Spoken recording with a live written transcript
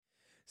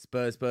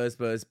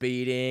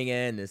Speeding,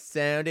 and the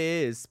sound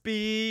is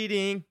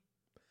speeding.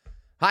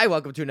 Hi,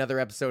 welcome to another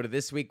episode of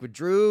This Week with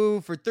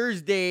Drew for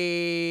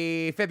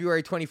Thursday,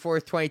 February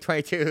 24th,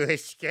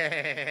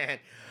 2022.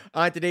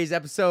 On today's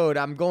episode,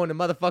 I'm going to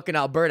motherfucking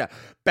Alberta,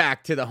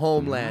 back to the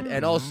homeland,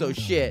 and also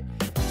shit.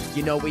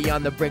 You know we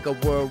on the brink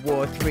of World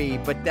War III,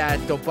 but that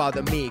don't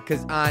bother me,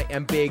 cause I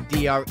am Big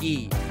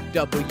D-R-E.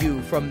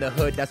 W from the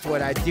hood, that's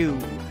what I do.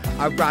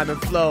 I rhyme and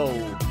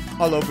flow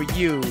all over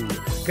you.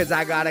 Cause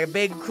I got a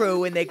big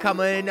crew and they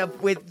coming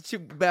up with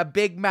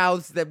big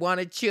mouths that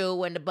want to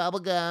chew and the bubble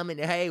gum. And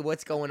hey,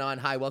 what's going on?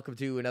 Hi, welcome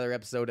to another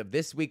episode of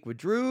This Week with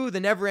Drew, the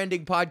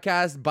never-ending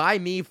podcast by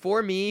me,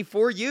 for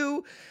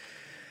you.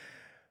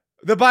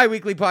 The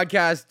bi-weekly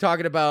podcast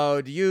talking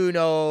about, you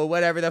know,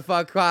 whatever the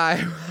fuck.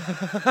 Hi,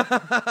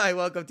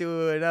 welcome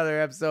to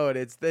another episode.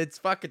 It's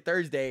fucking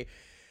Thursday,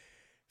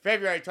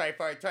 February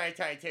 24th,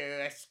 2022.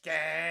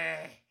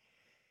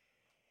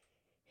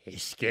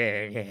 It's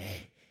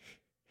scary.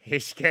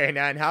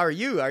 And how are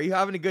you? Are you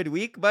having a good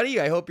week,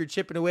 buddy? I hope you're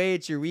chipping away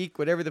at your week,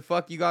 whatever the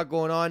fuck you got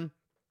going on.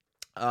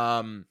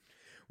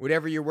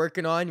 Whatever you're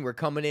working on, we're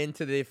coming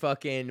into the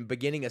fucking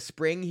beginning of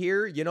spring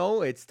here. You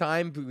know, it's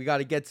time. We got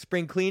to get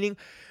spring cleaning.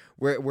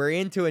 We're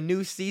into a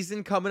new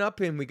season coming up,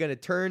 and we're gonna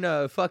turn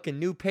a fucking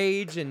new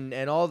page and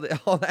all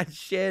that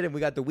shit. And we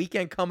got the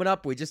weekend coming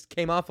up. We just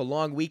came off a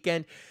long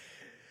weekend.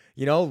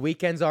 You know,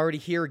 weekend's already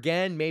here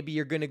again. Maybe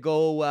you're going to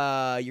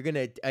go, you're going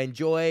to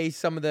enjoy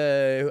some of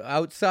the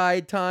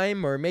outside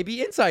time or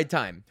maybe inside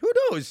time. Who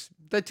knows?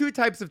 The two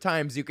types of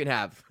times you can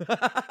have.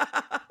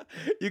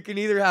 You can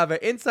either have an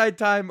inside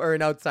time or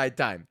an outside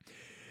time.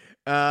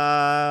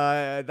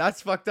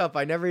 That's fucked up.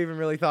 I never even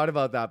really thought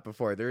about that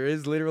before. There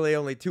is literally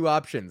only two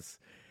options.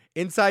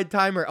 Inside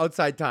time or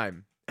outside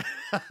time.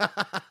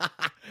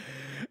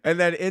 And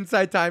then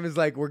inside time is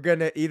like we're going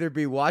to either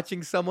be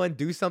watching someone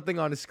do something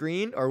on a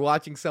screen or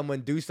watching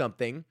someone do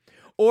something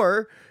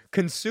or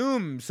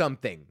consume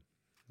something.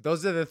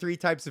 Those are the three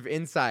types of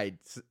inside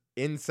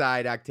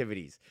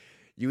activities.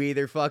 You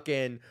either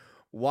fucking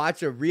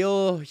watch a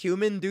real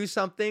human do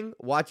something,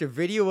 watch a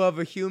video of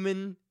a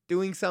human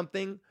doing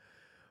something,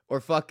 or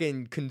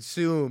fucking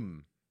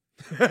consume.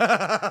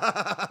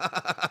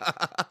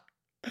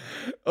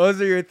 Those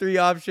are your three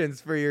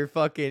options for your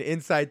fucking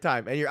inside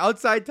time. And your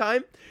outside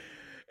time,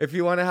 if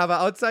you want to have an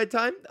outside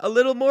time, a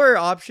little more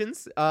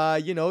options.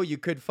 You know, you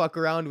could fuck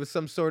around with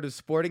some sort of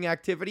sporting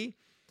activity.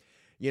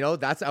 You know,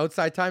 that's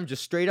outside time.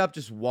 Just straight up,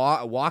 just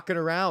walking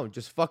around.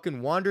 Just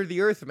fucking wander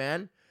the earth,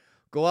 man.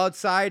 Go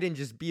outside and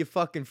just be a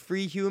fucking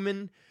free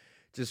human.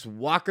 Just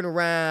walking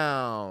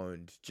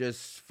around.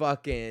 Just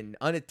fucking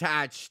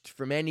unattached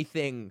from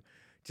anything.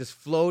 Just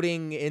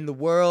floating in the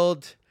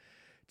world.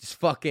 Just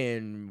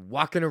fucking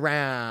walking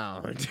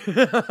around.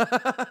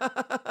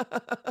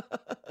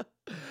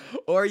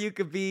 Or you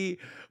could be,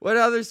 what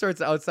other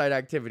sorts of outside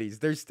activities?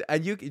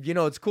 And you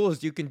know, what's cool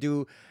is you can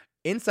do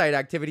inside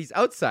activities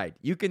outside.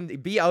 You can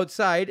be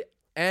outside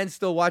and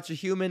still watch a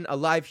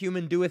live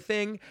human do a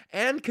thing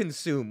and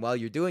consume while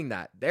you're doing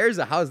that. There's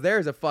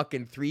a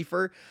fucking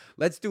threefer.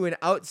 Let's do an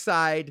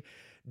outside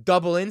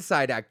double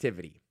inside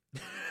activity.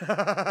 What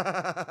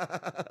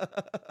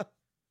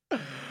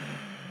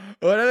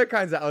other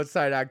kinds of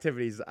outside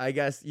activities? I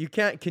guess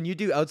can you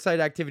do outside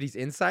activities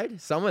inside?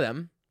 Some of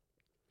them.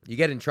 You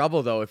get in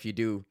trouble though if you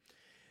do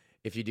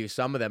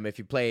some of them. If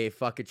you try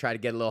to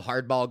get a little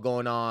hardball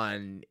going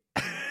on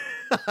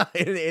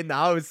in the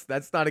house,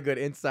 that's not a good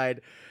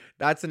inside.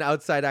 That's an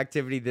outside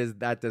activity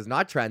that does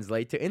not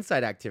translate to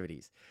inside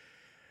activities.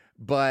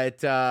 But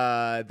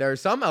there are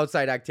some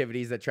outside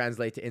activities that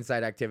translate to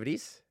inside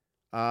activities.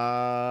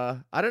 I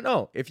don't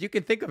know. If you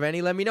can think of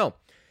any, let me know.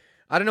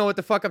 I don't know what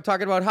the fuck I'm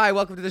talking about. Hi,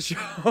 welcome to the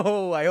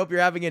show. I hope you're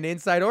having an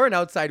inside or an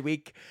outside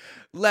week.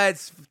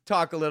 Let's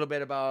talk a little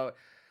bit about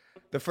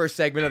the first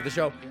segment of the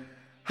show.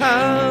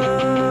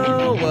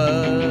 How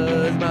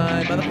was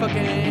my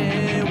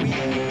motherfucking week?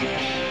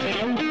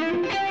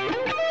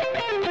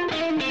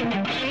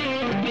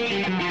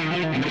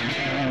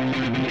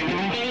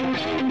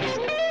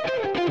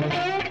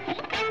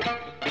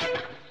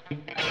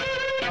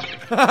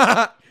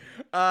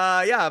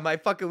 Yeah, my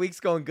fucking week's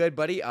going good,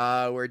 buddy.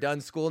 We're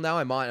done school now.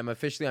 I'm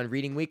officially on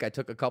reading week. I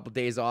took a couple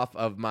days off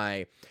of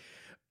my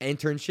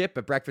internship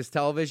at Breakfast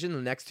Television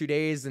the next 2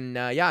 days, and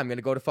yeah, I'm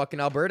gonna go to fucking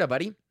Alberta,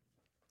 buddy.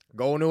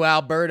 Going to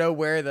Alberta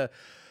where the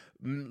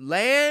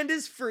land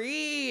is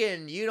free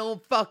and you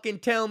don't fucking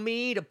tell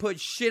me to put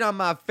shit on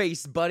my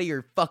face, buddy,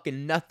 or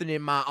fucking nothing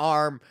in my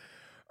arm,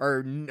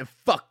 or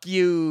fuck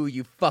you,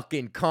 you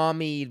fucking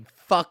commie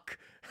fuck.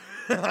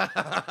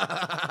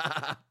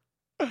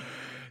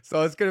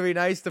 So it's gonna be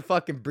nice to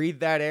fucking breathe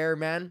that air,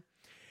 man.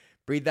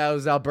 Breathe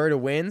those Alberta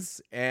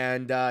winds.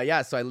 And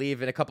yeah, so I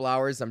leave in a couple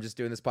hours. I'm just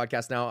doing this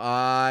podcast now.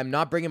 I'm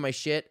not bringing my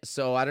shit,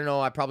 so I don't know.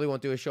 I probably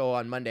won't do a show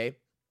on Monday.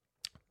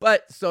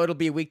 But so it'll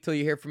be a week till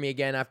you hear from me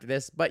again after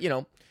this. But, you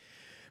know,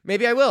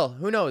 maybe I will.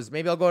 Who knows?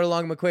 Maybe I'll go to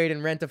Long McQuaid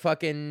and rent a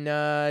fucking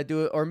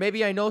do it. Or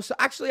maybe I know.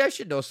 Actually, I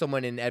should know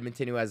someone in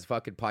Edmonton who has a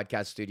fucking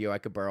podcast studio I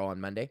could borrow on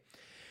Monday.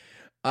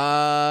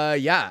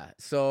 Yeah.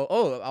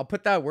 So, I'll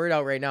put that word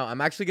out right now.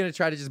 I'm actually gonna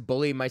try to just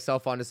bully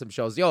myself onto some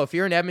shows. Yo, if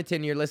you're in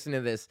Edmonton, you're listening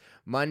to this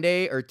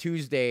Monday or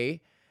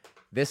Tuesday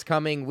this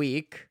coming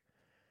week,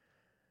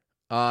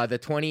 the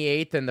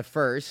 28th and the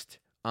 1st.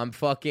 I'm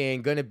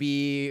fucking gonna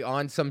be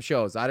on some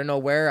shows. I don't know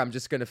where. I'm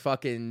just gonna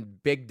fucking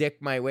big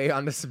dick my way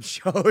onto some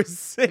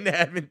shows in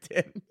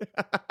Edmonton.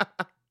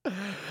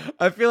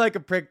 I feel like a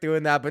prick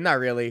doing that, but not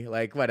really.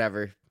 Like,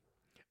 whatever.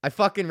 I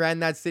fucking ran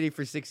that city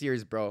for 6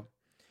 years, bro.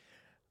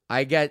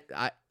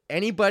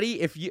 Anybody,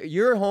 if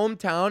your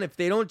hometown, if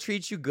they don't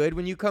treat you good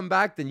when you come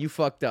back, then you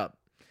fucked up.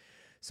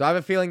 So I have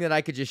a feeling that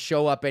I could just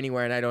show up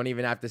anywhere and I don't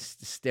even have to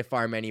stiff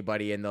arm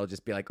anybody, and they'll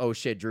just be like, "Oh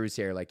shit, Drew's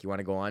here. Like, you want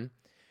to go on?"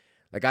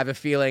 Like, I have a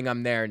feeling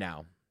I'm there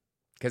now,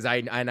 because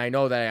I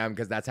know that I am,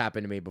 because that's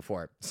happened to me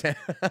before.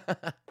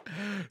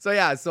 So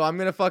yeah, so I'm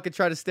gonna fucking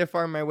try to stiff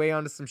arm my way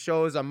onto some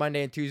shows on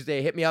Monday and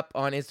Tuesday. Hit me up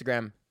on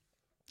Instagram,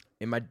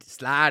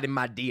 slide in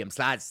my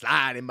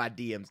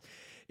DMs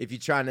if you're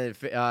trying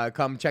to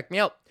come check me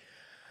out.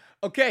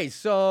 Okay,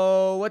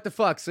 so what the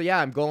fuck? So yeah,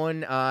 I'm going.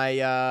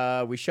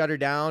 We shut her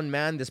down,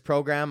 man. This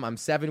program, I'm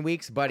 7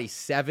 weeks, buddy.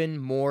 7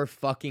 more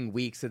fucking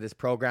weeks of this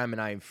program,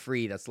 and I am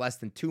free. That's less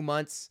than 2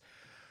 months.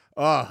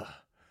 Ugh.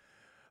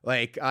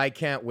 Like, I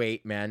can't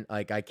wait, man.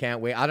 Like, I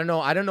can't wait. I don't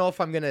know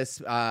if I'm gonna,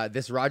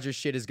 this Rogers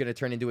shit is gonna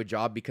turn into a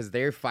job, because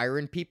they're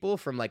firing people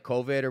from like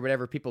COVID or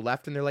whatever. People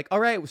left, and they're like, all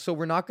right, so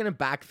we're not gonna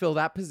backfill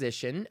that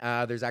position.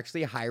 There's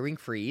actually a hiring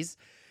freeze.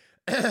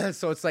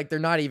 So it's like they're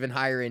not even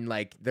hiring.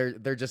 Like,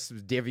 they're just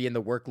divvying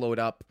the workload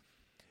up.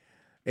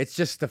 It's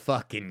just the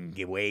fucking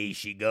way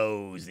she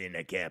goes in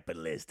a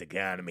capitalist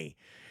economy.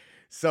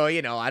 So,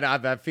 I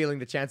have a feeling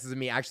the chances of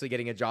me actually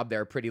getting a job there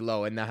are pretty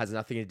low, and that has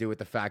nothing to do with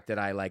the fact that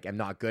I am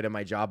not good at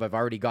my job. I've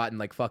already gotten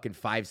like fucking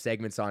 5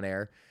 segments on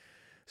air.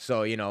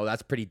 So,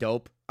 that's pretty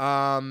dope.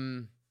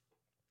 And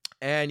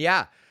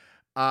yeah.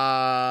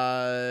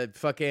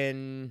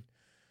 Fucking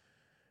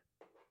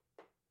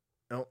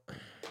Oh,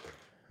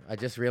 I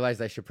just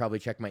realized I should probably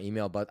check my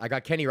email, but I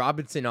got Kenny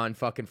Robinson on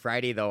fucking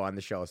Friday though on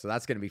the show, so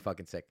that's gonna be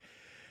fucking sick.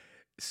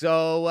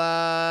 So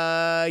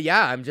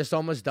yeah, I'm just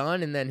almost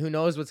done, and then who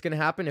knows what's gonna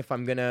happen, if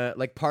I'm gonna,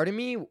 like, part of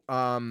me,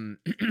 I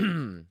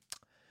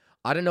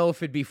don't know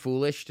if it'd be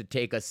foolish to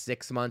take a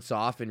 6 months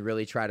off and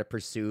really try to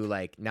pursue,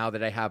 like, now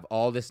that I have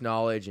all this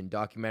knowledge and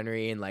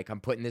documentary, and like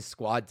I'm putting this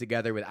squad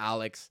together with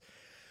Alex.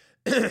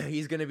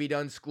 He's gonna be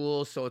done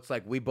school, so it's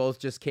like we both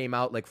just came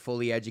out like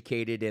fully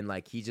educated, and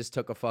like he just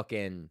took a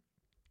fucking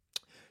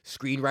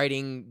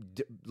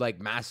screenwriting like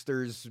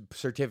master's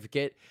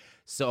certificate.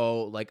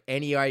 So like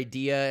any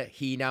idea,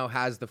 he now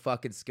has the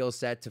fucking skill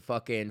set to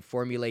fucking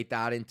formulate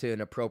that into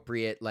an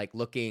appropriate like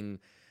looking,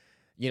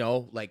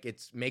 like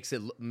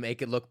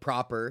make it look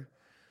proper.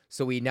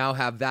 So we now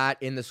have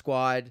that in the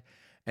squad.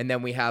 And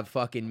then we have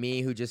fucking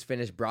me, who just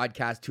finished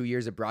 2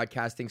 years of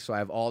broadcasting. So I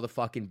have all the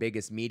fucking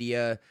biggest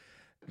media,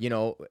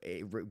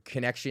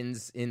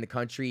 connections in the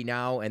country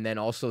now, and then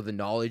also the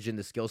knowledge and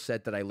the skill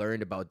set that I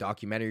learned about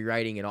documentary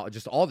writing and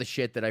all the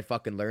shit that I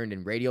fucking learned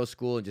in radio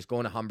school, and just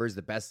going to Humber's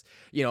the best,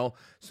 so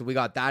we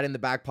got that in the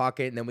back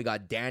pocket. And then we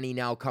got Danny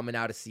now coming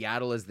out of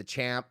Seattle as the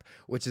champ,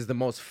 which is the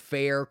most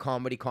fair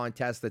comedy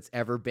contest that's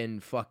ever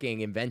been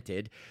fucking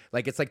invented.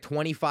 Like, it's like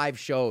 25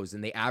 shows,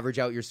 and they average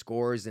out your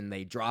scores, and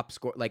they drop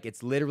score. Like,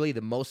 it's literally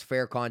the most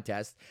fair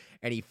contest,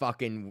 and he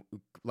fucking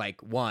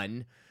like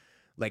won.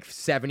 Like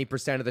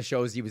 70% of the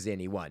shows he was in,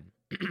 he won.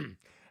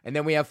 And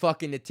then we have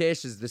fucking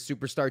Natish as the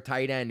superstar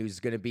tight end, who's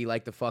going to be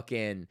like the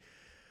fucking,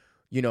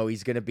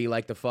 he's going to be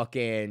like the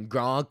fucking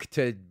Gronk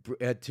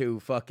to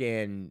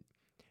fucking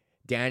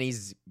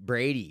Danny's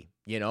Brady,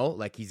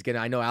 like he's going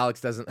to, I know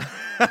Alex doesn't,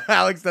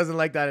 Alex doesn't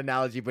like that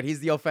analogy, but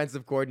he's the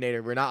offensive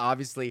coordinator.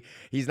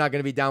 He's not going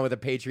to be down with a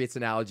Patriots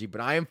analogy,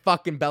 but I am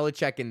fucking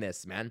Belichick in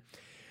this, man.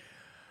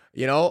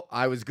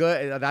 I was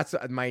good. That's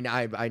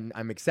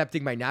I'm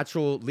accepting my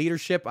natural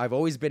leadership. I've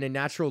always been a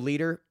natural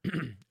leader.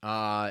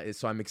 So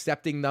I'm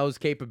accepting those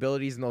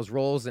capabilities and those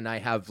roles. And I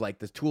have like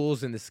the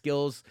tools and the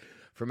skills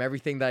from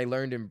everything that I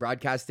learned in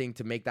broadcasting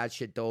to make that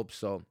shit dope.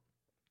 So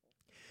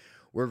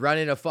we're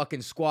running a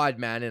fucking squad,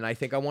 man. And I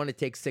think I want to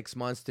take 6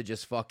 months to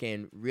just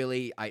fucking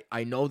really,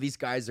 I know these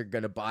guys are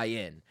going to buy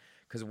in,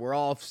 because we're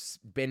all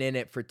been in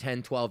it for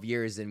 10, 12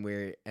 years, and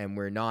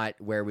we're not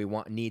where we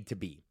need to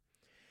be.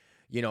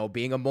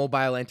 Being a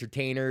mobile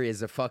entertainer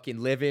is a fucking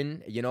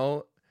living,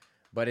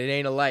 but it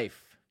ain't a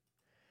life.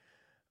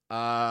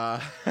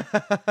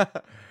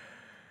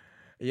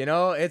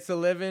 It's a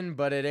living,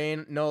 but it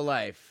ain't no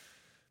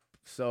life.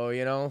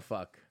 So,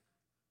 fuck.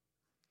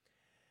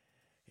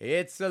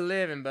 It's a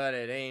living, but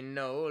it ain't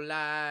no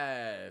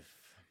life.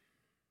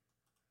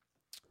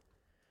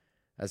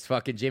 That's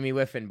fucking Jimmy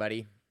Whiffen,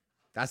 buddy.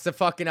 That's the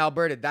fucking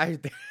Alberta.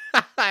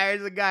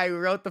 There's a guy who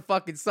wrote the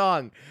fucking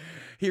song.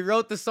 He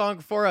wrote the song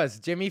for us,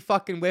 Jimmy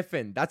fucking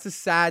Whiffen. That's a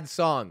sad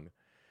song.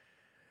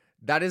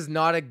 That is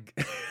not a...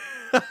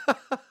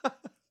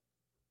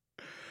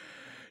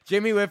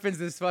 Jimmy Whiffen's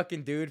this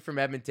fucking dude from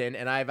Edmonton,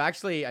 and I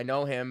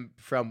know him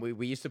from,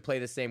 we used to play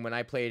the same when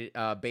I played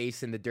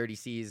bass in the Dirty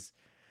Seas.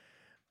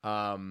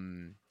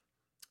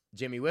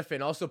 Jimmy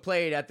Whiffen also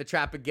played at the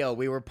Trappitt Guild.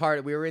 We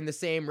were in the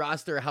same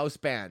roster of house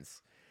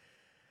bands.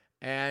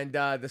 And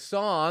the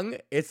song,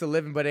 It's a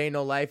Living But Ain't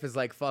No Life, is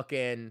like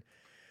fucking,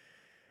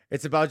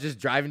 it's about just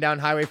driving down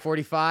Highway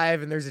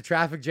 45 and there's a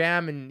traffic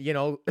jam, and you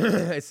know,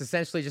 it's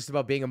essentially just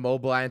about being a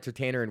mobile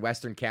entertainer in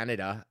Western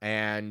Canada.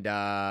 And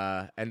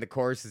the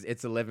chorus is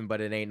 "It's a living,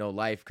 but it ain't no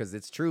life," because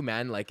it's true,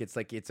 man. Like it's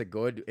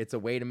a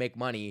way to make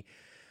money.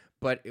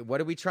 But what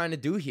are we trying to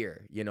do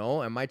here? You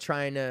know, am I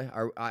trying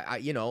to,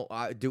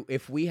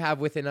 if we have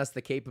within us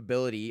the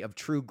capability of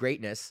true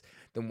greatness,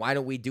 then why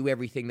don't we do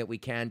everything that we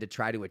can to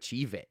try to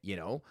achieve it? You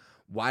know,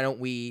 why don't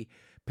we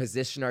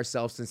position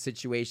ourselves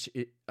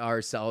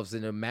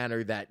in a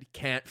manner that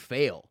can't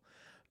fail?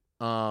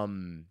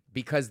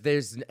 Because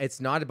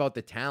it's not about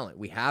the talent.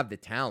 We have the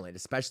talent,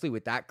 especially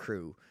with that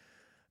crew,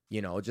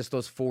 you know, just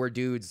those 4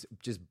 dudes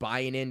just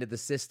buying into the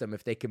system.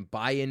 If they can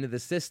buy into the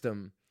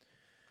system,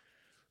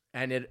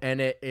 and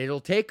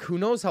it'll take, who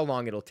knows how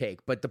long it'll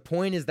take. But the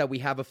point is that we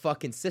have a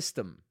fucking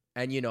system,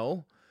 and, you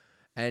know,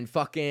 and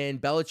fucking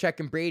Belichick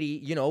and Brady,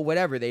 you know,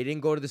 whatever. They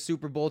didn't go to the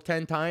Super Bowl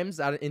 10 times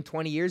in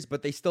 20 years,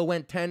 but they still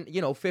went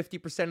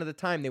 50% of the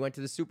time they went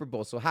to the Super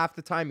Bowl. So half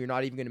the time you're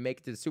not even going to make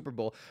it to the Super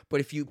Bowl.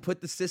 But if you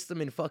put the system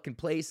in fucking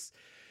place,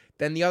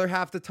 then the other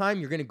half of the time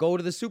you're going to go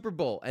to the Super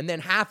Bowl. And then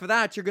half of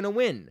that you're going to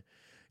win.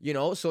 You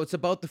know, so it's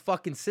about the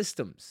fucking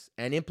systems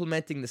and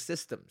implementing the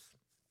systems.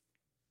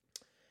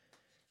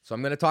 So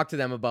I'm going to talk to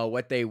them about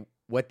what they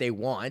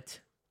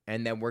want,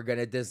 and then we're going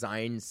to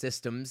design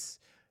systems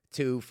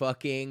to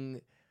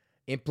fucking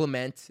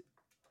implement,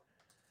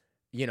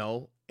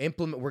 we're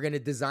going to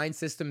design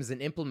systems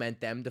and implement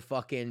them to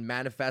fucking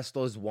manifest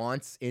those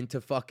wants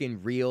into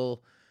fucking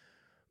real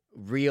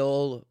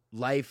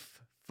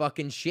life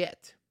fucking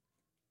shit.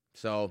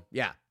 So,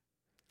 yeah.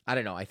 I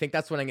don't know. I think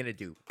that's what I'm going to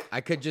do.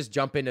 I could just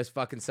jump into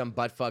fucking some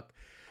buttfuck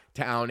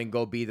town and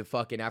go be the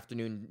fucking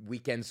afternoon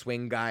weekend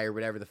swing guy or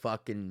whatever the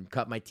fuck, and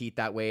cut my teeth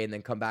that way and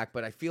then come back.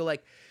 But I feel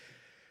like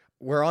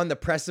we're on the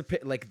precipice.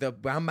 Like, the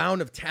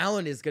amount of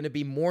talent is going to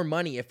be more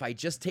money if I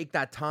just take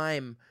that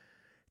time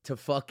to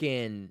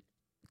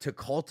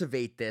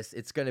cultivate this.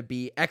 It's going to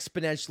be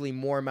exponentially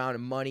more amount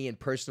of money and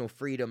personal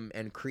freedom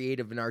and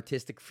creative and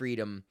artistic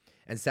freedom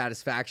and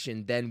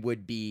satisfaction than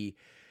would be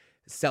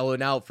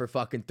selling out for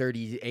fucking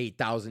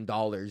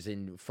 $38,000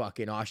 in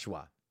fucking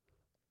Oshawa.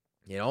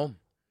 You know?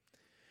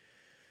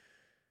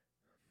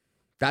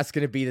 That's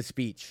going to be the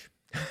speech.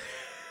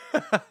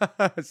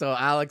 So,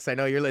 Alex, I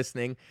know you're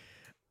listening.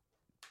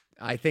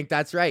 I think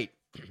that's right.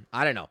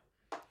 I don't know.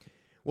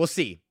 We'll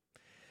see.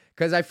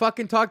 Because I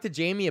fucking talked to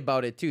Jamie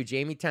about it, too.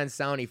 Jamie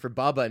Tansouni for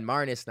Bubba and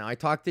Marnus now. I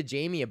talked to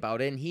Jamie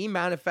about it, and he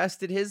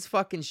manifested his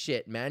fucking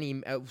shit,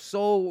 man.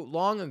 So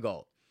long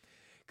ago.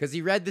 Because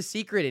he read The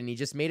Secret, and he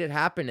just made it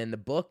happen. And the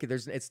book,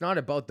 it's not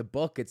about the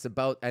book. It's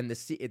about, and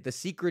the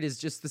secret is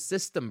just the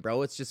system,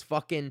 bro. It's just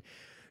fucking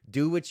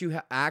do what you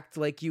act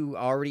like you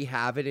already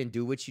have it, and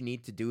do what you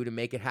need to do to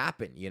make it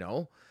happen, you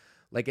know?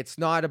 Like, it's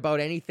not about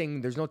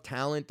anything. There's no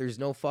talent. There's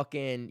no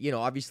fucking,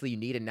 obviously you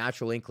need a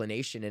natural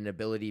inclination and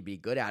ability to be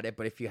good at it.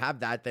 But if you have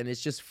that, then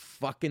it's just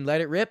fucking let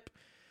it rip,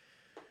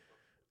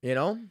 you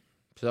know?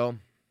 So,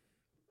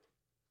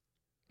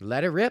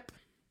 let it rip.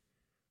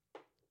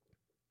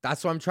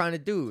 That's what I'm trying to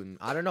do. And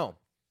I don't know.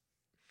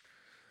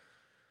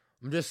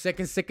 I'm just sick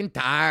and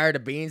tired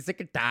of being sick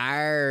and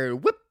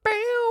tired. Whip,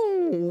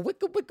 bow.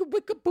 Wicka, wicka,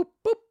 wicka, boop,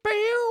 boop,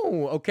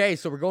 bow. Okay,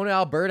 so we're going to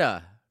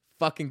Alberta.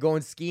 Fucking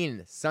going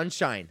skiing.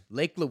 Sunshine.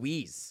 Lake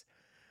Louise.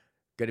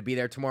 Gonna be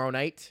there tomorrow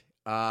night.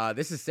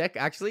 This is sick,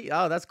 actually.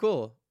 Oh, that's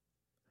cool.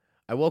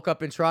 I woke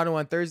up in Toronto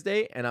on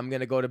Thursday, and I'm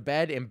gonna go to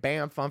bed in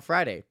Banff on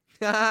Friday.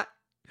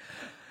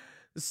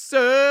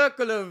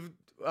 Circle of...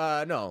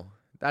 no.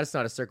 That's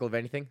not a circle of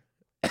anything.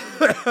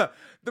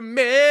 The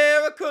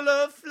miracle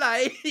of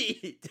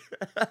flight.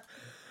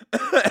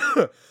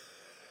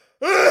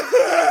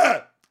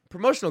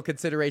 Promotional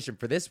consideration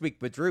for this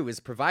week with Drew is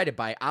provided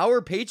by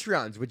our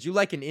Patreons. Would you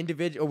like an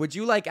individual, or would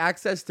you like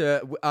access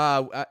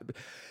to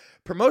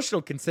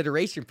promotional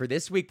consideration for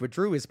this week with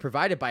Drew is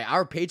provided by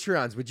our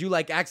Patreons. Would you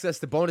like access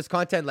to bonus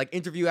content like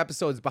interview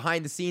episodes,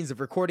 behind the scenes of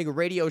recording a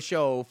radio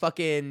show,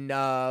 fucking,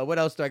 what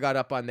else do I got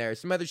up on there?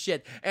 Some other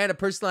shit, and a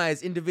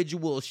personalized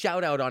individual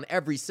shout out on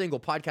every single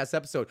podcast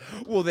episode.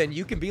 Well, then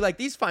you can be like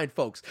these fine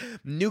folks.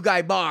 New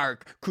Guy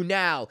Mark,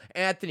 Kunal,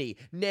 Anthony,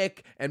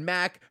 Nick, and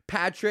Mac,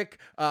 Patrick,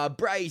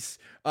 Bryce,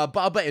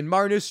 Bubba and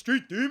Marnus,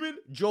 Street Demon,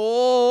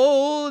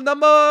 Joel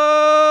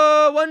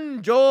number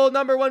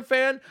one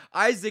fan,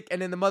 Isaac,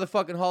 and in the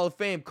motherfucking Hall of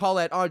Fame,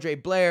 Colette, Andre,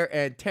 Blair,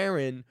 and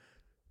Taryn.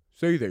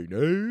 Say their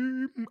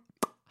name.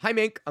 Hi,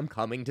 Mink. I'm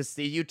coming to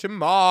see you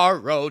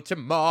tomorrow.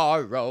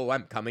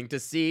 I'm coming to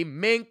see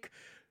Mink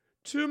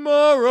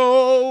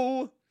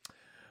tomorrow.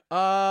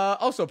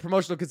 Also,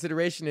 promotional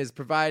consideration is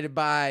provided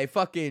by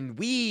fucking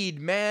weed,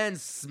 man.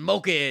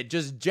 Smoke it.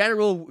 Just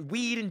general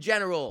weed in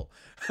general.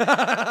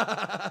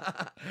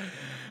 No,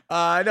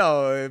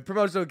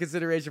 promotional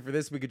consideration for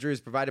this week of Drew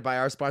is provided by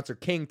our sponsor,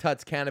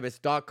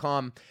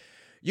 KingTutsCannabis.com.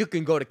 You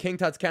can go to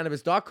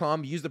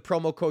kingtutscannabis.com, use the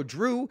promo code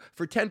Drew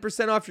for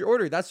 10% off your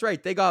order. That's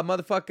right. They got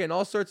motherfucking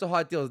all sorts of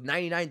hot deals.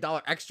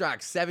 $99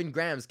 extract, 7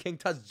 grams, King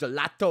Tut's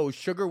Gelato,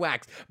 Sugar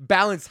Wax,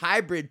 Balance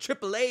Hybrid,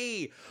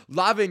 AAA,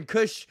 Lavin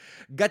Kush,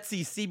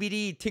 Gutsy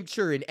CBD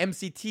tincture and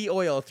MCT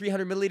oil,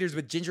 300 milliliters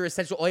with ginger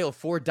essential oil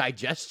for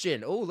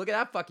digestion. Oh, look at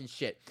that fucking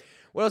shit.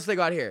 What else they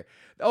got here?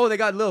 Oh, they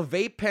got little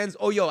vape pens.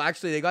 Oh, yo,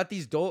 actually, they got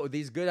these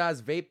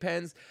good-ass vape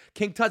pens.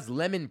 King Tut's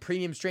Lemon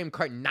Premium Strain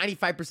Carton,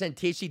 95%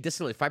 THC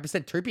distillate,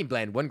 5% terpene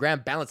blend, 1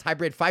 gram Balance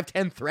Hybrid,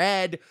 510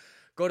 thread.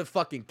 Go to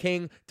fucking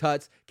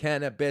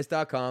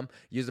kingtutscannabis.com.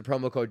 Use the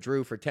promo code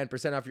Drew for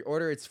 10% off your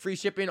order. It's free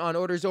shipping on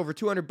orders over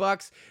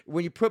 $200.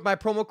 When you put my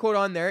promo code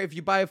on there, if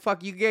you buy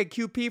you get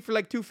QP for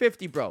like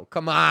 $250, bro.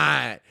 Come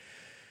on.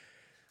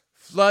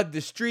 Flood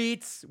the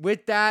streets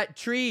with that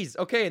trees.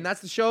 Okay, and that's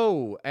the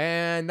show.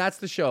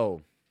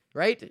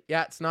 Right?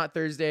 Yeah, it's not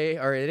Thursday,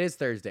 or it is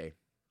Thursday.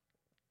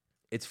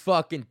 It's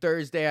fucking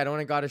Thursday. I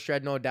don't got to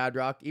shred no dad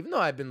rock, even though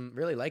I've been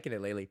really liking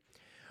it lately.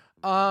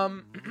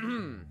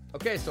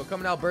 Okay, so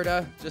coming to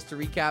Alberta, just to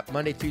recap,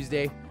 Monday,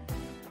 Tuesday,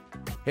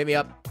 hit me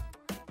up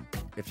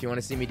if you want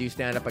to see me do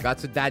stand-up. I got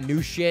some that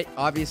new shit,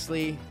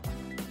 obviously.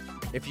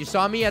 If you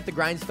saw me at the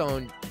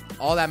Grindstone,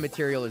 all that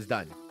material is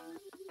done.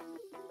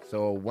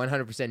 So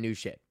 100% new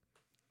shit,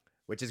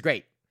 which is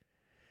great.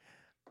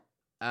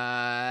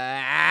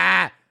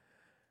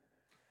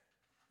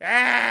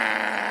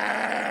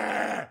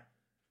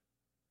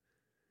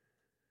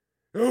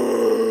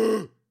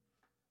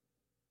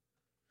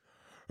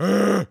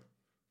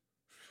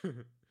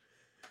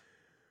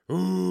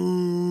 Ooh.